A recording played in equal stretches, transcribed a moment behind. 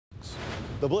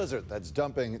The blizzard that's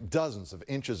dumping dozens of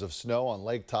inches of snow on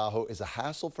Lake Tahoe is a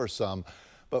hassle for some,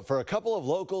 but for a couple of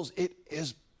locals, it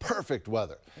is perfect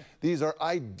weather. These are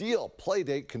ideal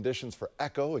playdate conditions for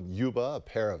Echo and Yuba, a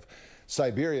pair of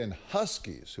Siberian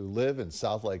huskies who live in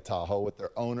South Lake Tahoe with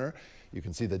their owner. You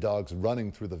can see the dogs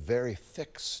running through the very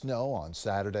thick snow on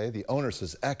Saturday. The owner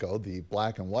says Echo, the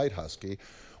black and white husky,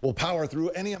 will power through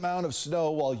any amount of snow,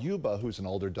 while Yuba, who's an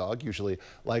older dog, usually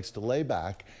likes to lay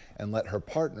back and let her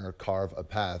partner carve a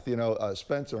path. You know,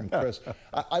 Spencer and Chris,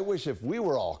 I wish if we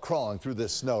were all crawling through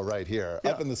this snow right here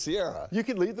up in the Sierra. You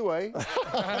could lead the way.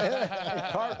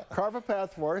 carve a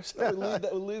path for us.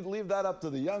 leave that up to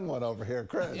the young one over here,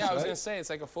 Chris. Yeah, I was going to say, it's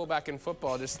like a fullback in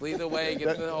football. Just lead the way,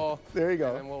 get in the hole. There you go.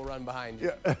 And then we'll run behind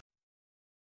you. Yeah.